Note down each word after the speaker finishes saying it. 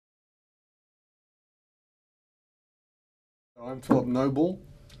I'm Philip Noble,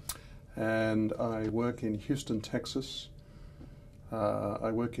 and I work in Houston, Texas. I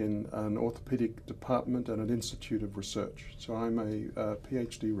work in an orthopedic department and an institute of research. So I'm a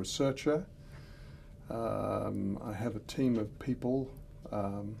PhD researcher. I have a team of people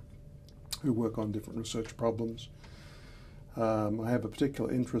who work on different research problems. I have a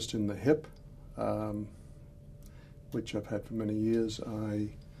particular interest in the hip, which I've had for many years. I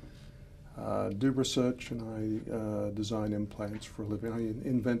do research and I design implants for a living. I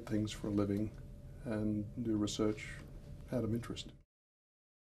invent things for a living and do research out of interest.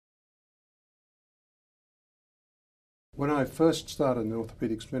 When I first started in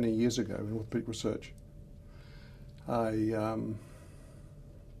orthopedics many years ago, in orthopedic research, it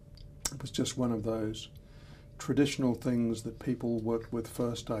was just one of those traditional things that people worked with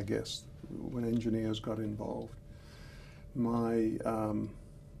first, I guess, when engineers got involved.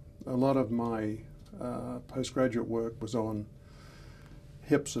 A lot of my postgraduate work was on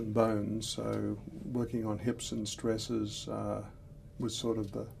hips and bones, so working on hips and stresses was sort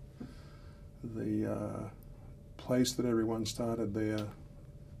of the place that everyone started their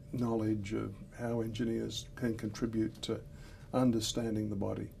knowledge of how engineers can contribute to understanding the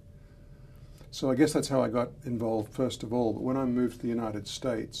body. So I guess that's how I got involved first of all. But when I moved to the United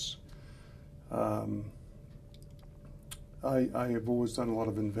States, I have always done a lot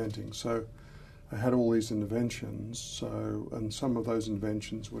of inventing. So I had all these inventions, and some of those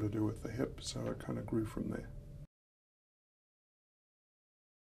inventions were to do with the hip, so it kind of grew from there.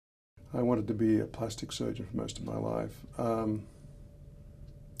 I wanted to be a plastic surgeon for most of my life.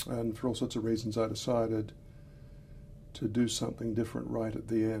 And for all sorts of reasons, I decided to do something different right at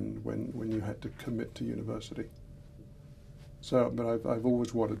the end when you had to commit to university. But I've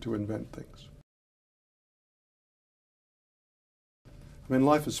always wanted to invent things. I mean,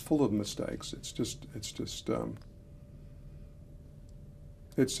 life is full of mistakes. It's just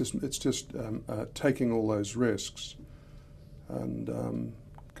taking all those risks and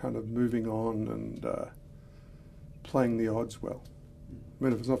kind of moving on and playing the odds well. I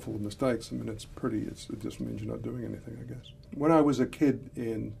mean, if it's not full of mistakes, I mean, it just means you're not doing anything, I guess. When I was a kid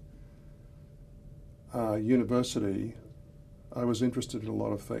in university, I was interested in a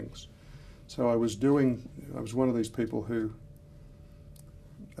lot of things. So I was one of these people who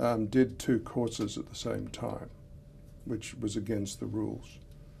did 2 courses at the same time, which was against the rules.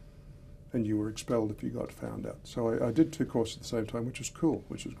 And you were expelled if you got found out. So I did 2 courses at the same time, which was cool,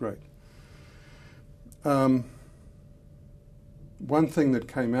 which was great. One thing that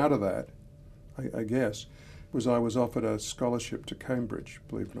came out of that, I guess, was I was offered a scholarship to Cambridge,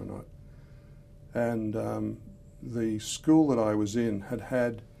 believe it or not. And the school that I was in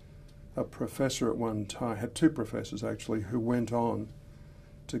had a professor at one time, had 2 professors actually, who went on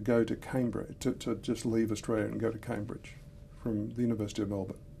to go to Cambridge, to just leave Australia and go to Cambridge from the University of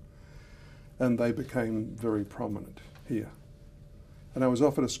Melbourne. And they became very prominent here. And I was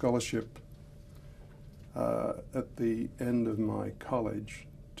offered a scholarship at the end of my college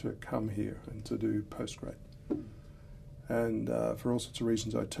to come here and to do postgrad. And for all sorts of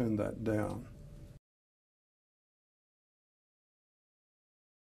reasons, I turned that down.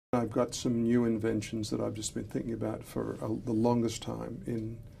 I've got some new inventions that I've just been thinking about for the longest time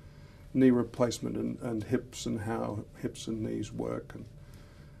in knee replacement and hips, and how hips and knees work,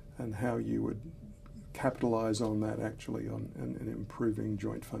 and how you would capitalize on that actually and improving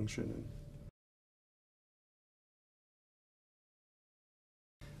joint function.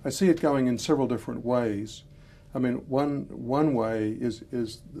 I see it going in several different ways. I mean, one way is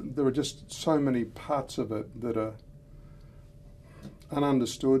there are just so many parts of it that are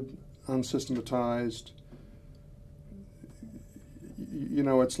ununderstood, unsystematized. You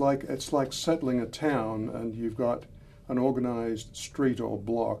know, it's like settling a town, and you've got an organized street or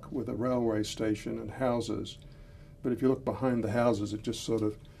block with a railway station and houses. But if you look behind the houses, it just sort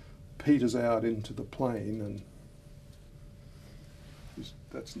of peters out into the plain, and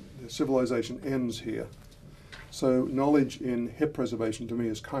the civilization ends here. So knowledge in hip preservation to me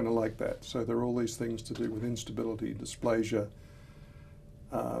is kind of like that. So there are all these things to do with instability, dysplasia,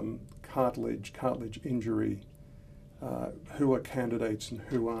 cartilage injury, who are candidates and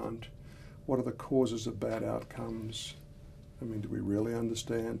who aren't, what are the causes of bad outcomes. I mean, do we really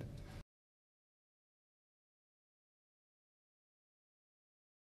understand?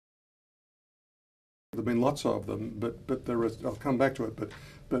 There have been lots of them, but there is, I'll come back to it,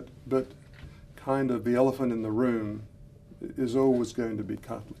 but kind of the elephant in the room is always going to be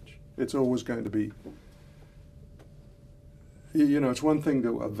cartilage. It's always going to be, you know, it's one thing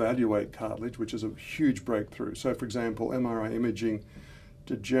to evaluate cartilage, which is a huge breakthrough. So, for example, MRI imaging,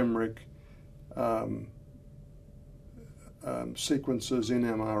 degenerate sequences in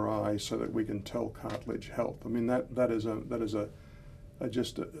MRI so that we can tell cartilage health. I mean, that is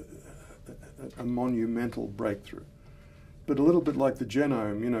just a monumental breakthrough. But a little bit like the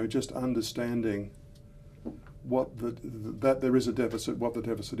genome, you know, just understanding that there is a deficit, what the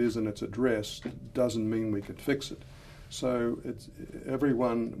deficit is, and it's addressed, doesn't mean we can fix it. So it's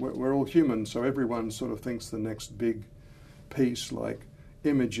everyone, we're all human, so everyone sort of thinks the next big piece, like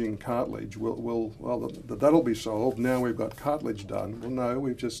imaging cartilage, well, that'll be solved. Now we've got cartilage done. Well, no,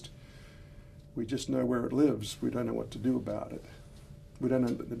 we just know where it lives. We don't know what to do about it. We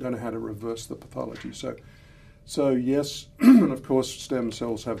don't know how to reverse the pathology. So yes, and of course stem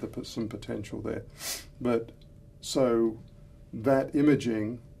cells have some potential there. But so that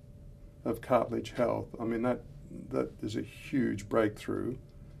imaging of cartilage health, I mean, that is a huge breakthrough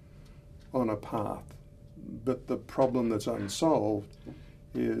on a path. But the problem that's unsolved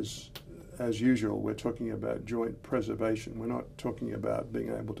is, as usual, we're talking about joint preservation. We're not talking about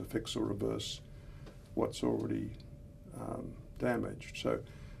being able to fix or reverse what's already damaged. So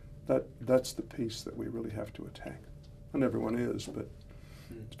that's the piece that we really have to attack. And everyone is, but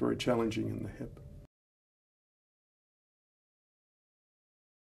it's very challenging in the hip.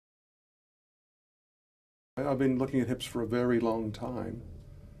 I've been looking at hips for a very long time,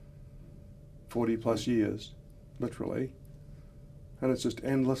 40 plus years, literally, and it's just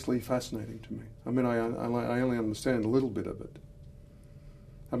endlessly fascinating to me. I mean, I only understand a little bit of it.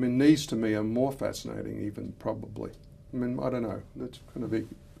 I mean, knees to me are more fascinating even, probably. I mean, I don't know, it's kind of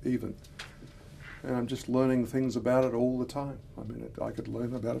even. And I'm just learning things about it all the time. I mean, I could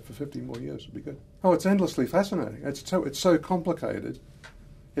learn about it for 50 more years, it'd be good. Oh, it's endlessly fascinating. It's so complicated.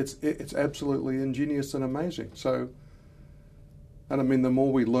 It's absolutely ingenious and amazing. So, and I mean, the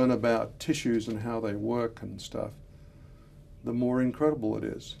more we learn about tissues and how they work and stuff, the more incredible it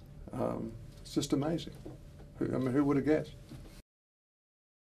is. It's just amazing. I mean, who would have guessed?